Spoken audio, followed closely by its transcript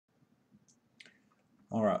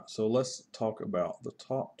All right, so let's talk about the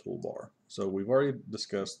top toolbar. So we've already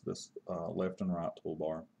discussed this left and right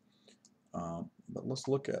toolbar, but let's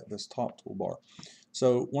look at this top toolbar.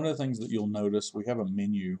 So one of the things that you'll notice, we have a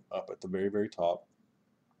menu up at the very, very top,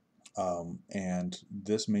 and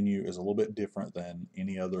this menu is a little bit different than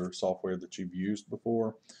any other software that you've used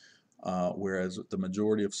before, whereas the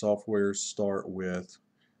majority of softwares start with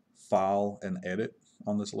File and Edit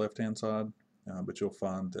on this left-hand side, but you'll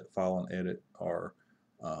find that File and Edit are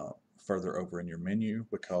uh, further over in your menu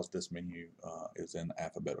because this menu is in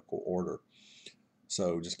alphabetical order.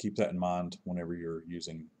 So just keep that in mind whenever you're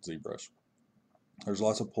using ZBrush. There's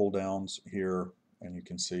lots of pull downs here, and you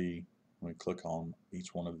can see when we click on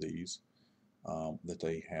each one of these that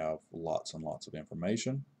they have lots and lots of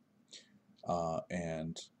information,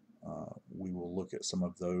 and we will look at some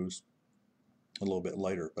of those a little bit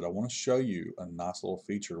later. But I want to show you a nice little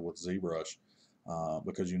feature with ZBrush,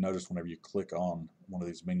 because you notice whenever you click on one of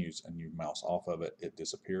these menus and you mouse off of it, it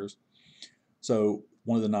disappears. So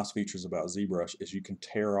one of the nice features about ZBrush is you can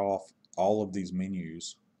tear off all of these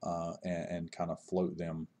menus and kind of float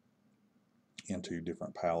them into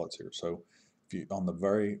different palettes here. So if you, on the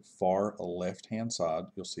very far left hand side,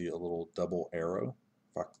 you'll see a little double arrow.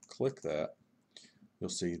 If I click that, you'll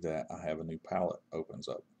see that I have a new palette opens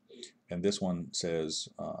up, and this one says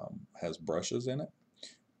has brushes in it.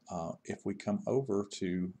 If we come over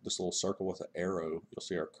to this little circle with an arrow, you'll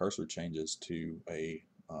see our cursor changes to a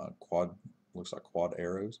quad, looks like quad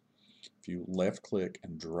arrows. If you left click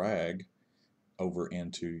and drag over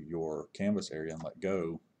into your canvas area and let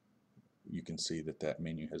go, you can see that that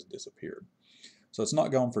menu has disappeared. So it's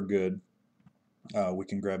not gone for good. We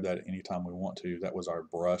can grab that at any time we want to. That was our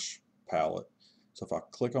brush palette. So if I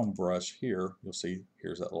click on brush here, you'll see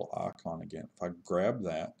here's that little icon again. If I grab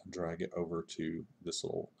that and drag it over to this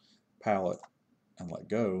little palette and let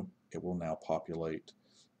go, it will now populate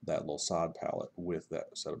that little side palette with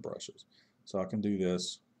that set of brushes. So I can do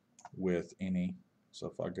this with any. So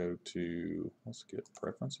if I go to, let's get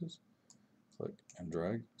preferences, click and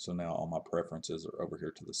drag. So now all my preferences are over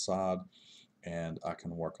here to the side, and I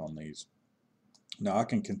can work on these. Now I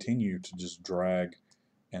can continue to just drag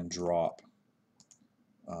and drop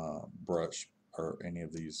brush or any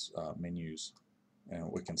of these menus, and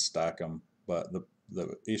we can stack them. But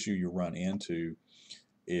the issue you run into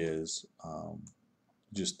is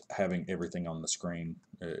just having everything on the screen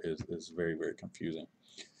is very, very confusing.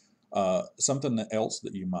 Something else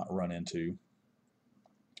that you might run into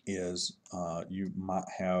is you might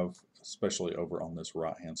have, especially over on this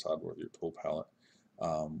right hand side with your tool palette,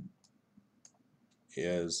 um,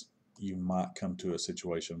 is you might come to a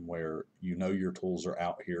situation where you know your tools are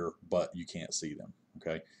out here, but you can't see them.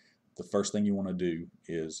 Okay, the first thing you want to do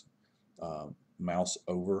is mouse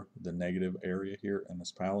over the negative area here in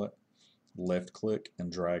this palette, left click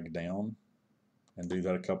and drag down, and do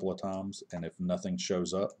that a couple of times. And if nothing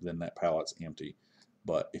shows up, then that palette's empty.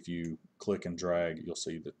 But if you click and drag, you'll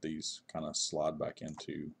see that these kind of slide back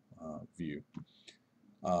into view.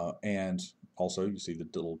 And also you see the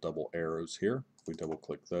little double arrows here. If we double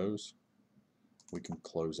click those, we can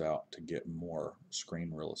close out to get more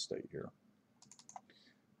screen real estate here.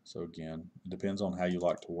 So again, it depends on how you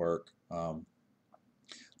like to work.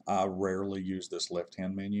 I rarely use this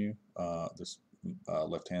left-hand menu, this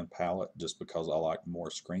left-hand palette, just because I like more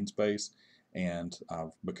screen space, and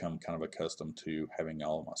I've become kind of accustomed to having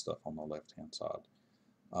all of my stuff on the left-hand side.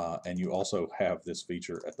 And you also have this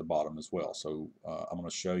feature at the bottom as well. So I'm going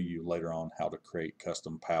to show you later on how to create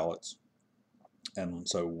custom palettes. And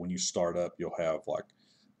so when you start up, you'll have like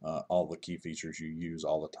all the key features you use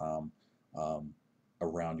all the time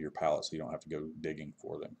around your palette, so you don't have to go digging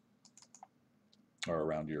for them, or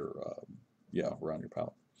around your around your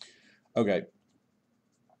palette. Okay,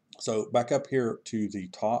 so back up here to the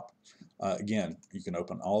top. Again, you can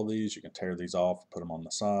open all of these. You can tear these off, put them on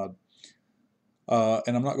the side.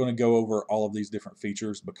 And I'm not going to go over all of these different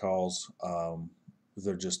features because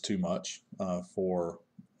they're just too much for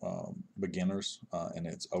beginners, and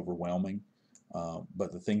it's overwhelming.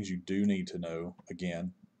 But the things you do need to know,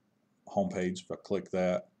 again, homepage. If I click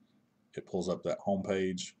that, it pulls up that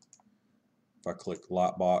homepage. If I click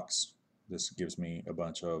Lightbox, this gives me a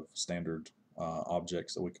bunch of standard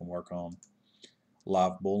objects that we can work on.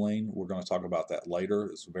 Live Boolean, we're going to talk about that later.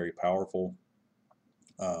 It's very powerful,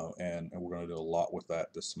 and we're going to do a lot with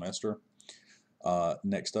that this semester.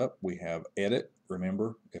 Next up, we have Edit.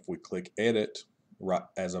 Remember, if we click Edit, right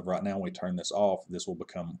as of right now, we turn this off, this will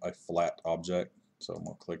become a flat object. So I'm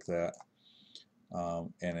going to click that,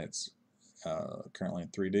 and it's currently in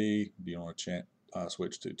 3D. Do you want to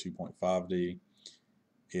switch to 2.5D?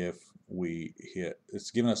 if we hit,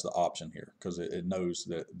 it's giving us the option here because it knows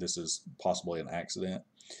that this is possibly an accident.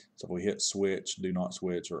 So if we hit switch, do not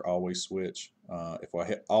switch, or always switch, if I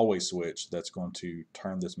hit always switch, that's going to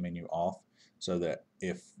turn this menu off so that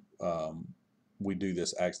if we do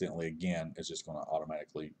this accidentally again, it's just going to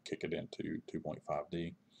automatically kick it into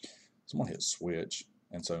 2.5D. So I'm going to hit switch,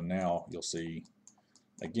 and so now you'll see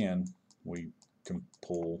again we can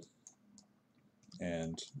pull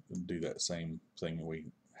and do that same thing we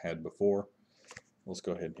had before. Let's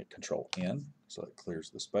go ahead and hit Control N so it clears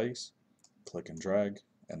the space. Click and drag,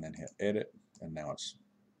 and then hit Edit, and now it's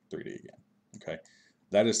 3D again. Okay,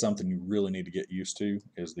 that is something you really need to get used to,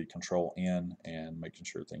 is the Control N and making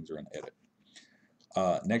sure things are in Edit.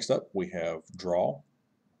 Next up, we have Draw.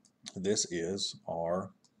 This is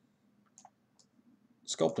our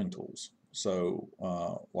sculpting tools. So,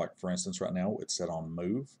 like for instance, right now it's set on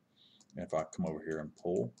Move. And if I come over here and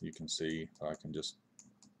pull, you can see that I can just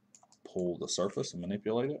pull the surface and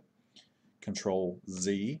manipulate it. Control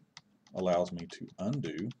Z allows me to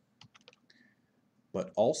undo,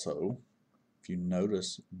 but also if you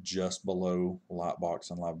notice just below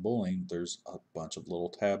Lightbox and Live Boolean, there's a bunch of little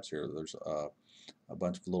tabs here. There's a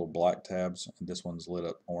bunch of little black tabs, and this one's lit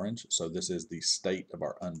up orange. So this is the state of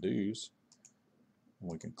our undos.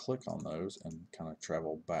 We can click on those and kind of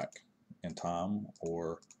travel back in time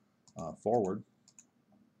or forward.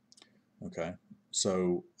 Okay,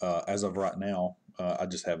 so as of right now, I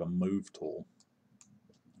just have a move tool.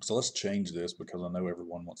 So let's change this because I know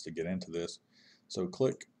everyone wants to get into this. So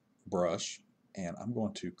click brush, and I'm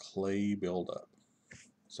going to clay buildup.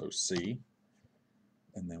 So C,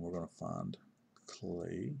 and then we're going to find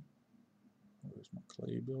clay. Where's my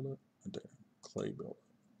clay buildup? There, clay buildup.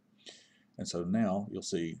 And so now you'll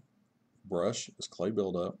see brush is clay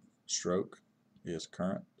buildup, stroke is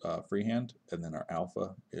current freehand, and then our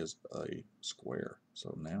alpha is a square.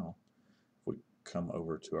 So now if we come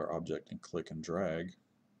over to our object and click and drag,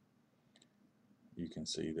 you can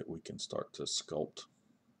see that we can start to sculpt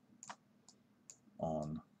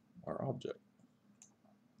on our object.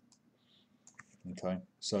 Okay,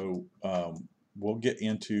 so we'll get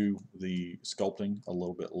into the sculpting a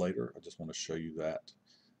little bit later. I just want to show you that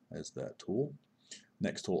as that tool.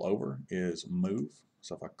 Next tool over is Move.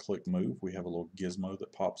 So if I click Move, we have a little gizmo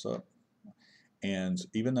that pops up. And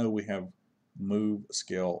even though we have Move,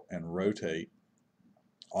 Scale, and Rotate,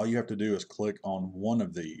 all you have to do is click on one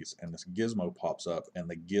of these and this gizmo pops up, and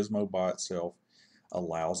the gizmo by itself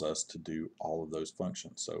allows us to do all of those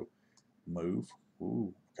functions. So Move,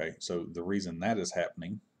 ooh, okay, so the reason that is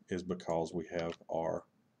happening is because we have our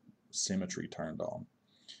symmetry turned on.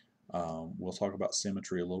 We'll talk about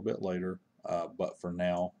symmetry a little bit later, but for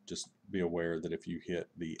now, just be aware that if you hit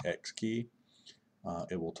the X key,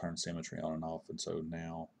 it will turn symmetry on and off. And so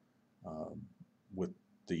now, with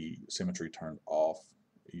the symmetry turned off,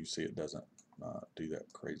 you see it doesn't do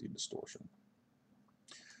that crazy distortion.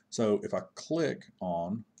 So if I click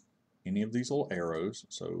on any of these little arrows,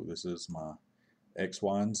 so this is my X,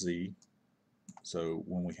 Y, and Z, so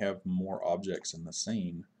when we have more objects in the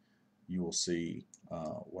scene, you will see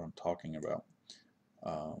what I'm talking about.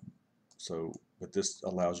 But this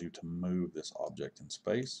allows you to move this object in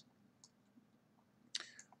space.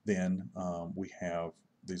 Then we have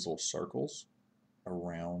these little circles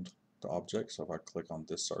around the object. So if I click on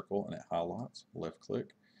this circle and it highlights, left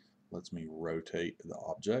click, lets me rotate the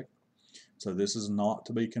object. So this is not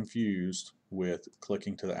to be confused with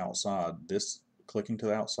clicking to the outside. This clicking to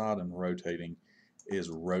the outside and rotating is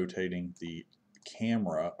rotating the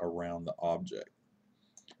camera around the object.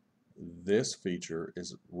 This feature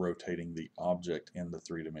is rotating the object in the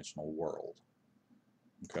three-dimensional world.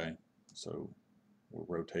 Okay, so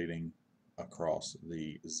we're rotating across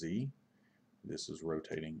the Z. This is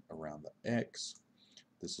rotating around the X.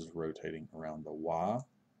 This is rotating around the Y.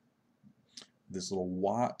 This little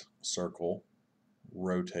white circle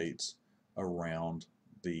rotates around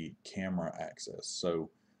the camera axis. So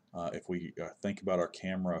if we think about our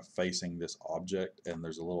camera facing this object, and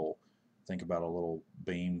there's a little, think about a little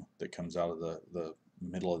beam that comes out of the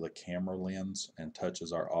middle of the camera lens and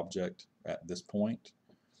touches our object at this point,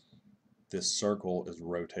 this circle is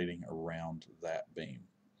rotating around that beam.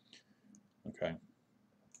 Okay,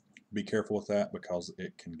 be careful with that because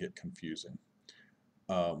it can get confusing.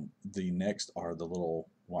 The next are the little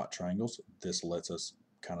white triangles. This lets us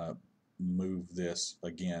kind of move this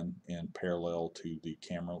again in parallel to the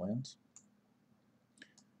camera lens.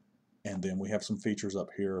 And then we have some features up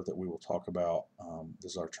here that we will talk about.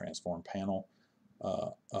 This is our transform panel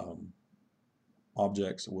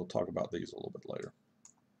objects. We'll talk about these a little bit later.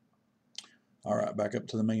 All right, back up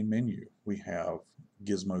to the main menu. We have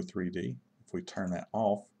Gizmo 3D. If we turn that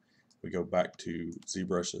off, we go back to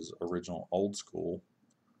ZBrush's original old school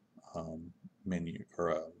menu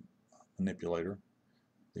or manipulator,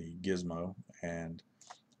 the gizmo, and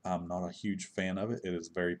I'm not a huge fan of it. It is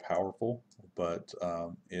very powerful, but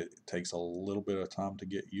it takes a little bit of time to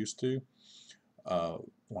get used to.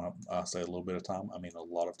 When I say a little bit of time, I mean a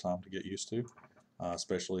lot of time to get used to,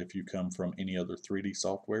 especially if you come from any other 3D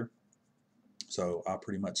software. So I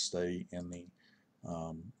pretty much stay in the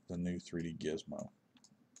new 3D Gizmo.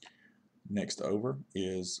 Next over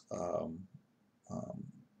is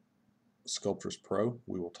Sculptris Pro.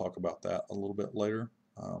 We will talk about that a little bit later.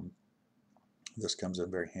 This comes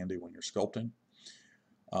in very handy when you're sculpting.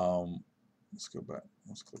 Let's go back.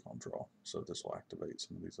 Let's click on Draw. So this will activate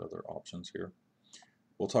some of these other options here.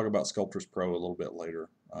 We'll talk about Sculptris Pro a little bit later,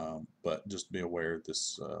 but just be aware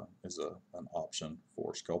this is an option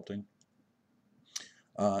for sculpting.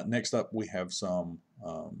 Next up, we have some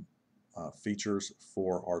features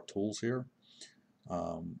for our tools here.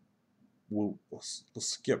 Let's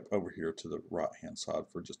skip over here to the right-hand side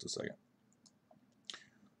for just a second.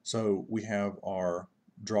 So we have our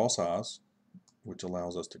draw size, which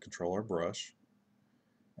allows us to control our brush,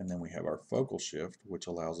 and then we have our focal shift, which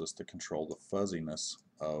allows us to control the fuzziness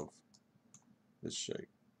of this shape.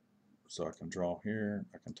 So I can draw here,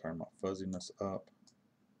 I can turn my fuzziness up,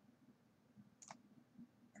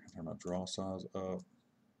 I can turn my draw size up,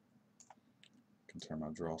 I can turn my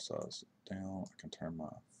draw size down, I can turn my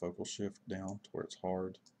focal shift down to where it's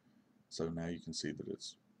hard. So now you can see that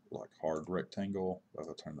it's like hard rectangle. If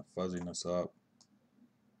I turn the fuzziness up,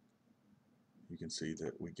 you can see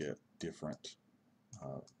that we get different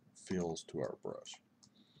feels to our brush.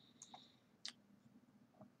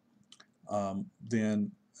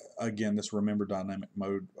 Then again, this remember dynamic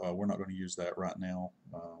mode, we're not going to use that right now.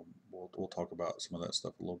 We'll talk about some of that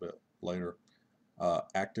stuff a little bit later.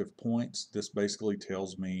 Active points, this basically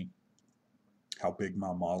tells me how big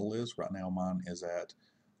my model is. Right now mine is at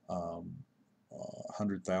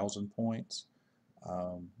 100,000 points,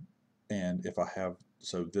 and if I have,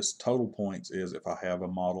 so this total points is if I have a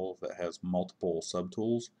model that has multiple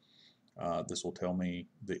subtools, this will tell me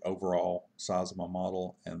the overall size of my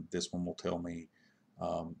model, and this one will tell me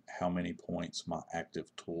how many points my active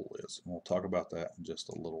tool is. And we'll talk about that in just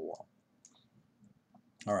a little while.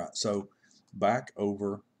 Alright, so back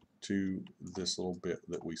over to this little bit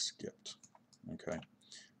that we skipped. Okay,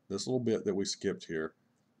 this little bit that we skipped here,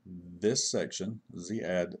 this section,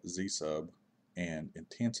 Z-add, Z-sub, and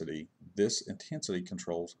intensity, this intensity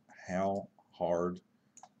controls how hard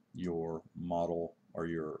your model or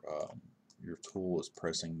your tool is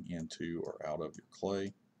pressing into or out of your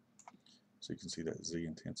clay. So you can see that Z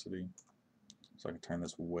intensity. So I can turn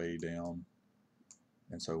this way down,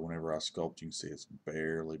 and so whenever I sculpt, you can see it's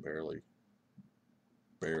barely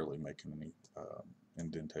making any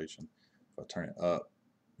indentation. If I turn it up,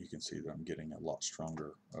 you can see that I'm getting a lot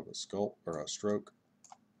stronger of a sculpt or a stroke.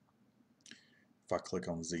 If I click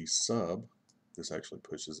on Z sub, this actually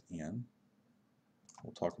pushes in.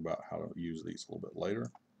 We'll talk about how to use these a little bit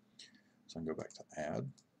later. So I can go back to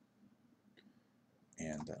add,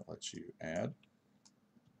 and that lets you add.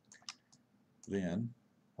 Then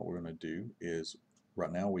what we're going to do is,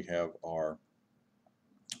 right now we have our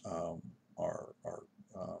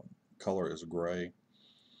color is gray.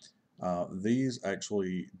 These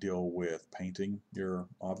actually deal with painting your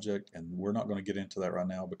object, and we're not going to get into that right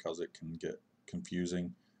now because it can get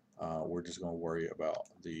confusing. We're just going to worry about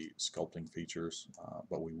the sculpting features,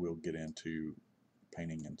 but we will get into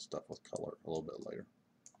painting and stuff with color a little bit later.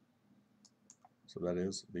 So that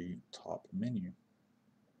is the top menu.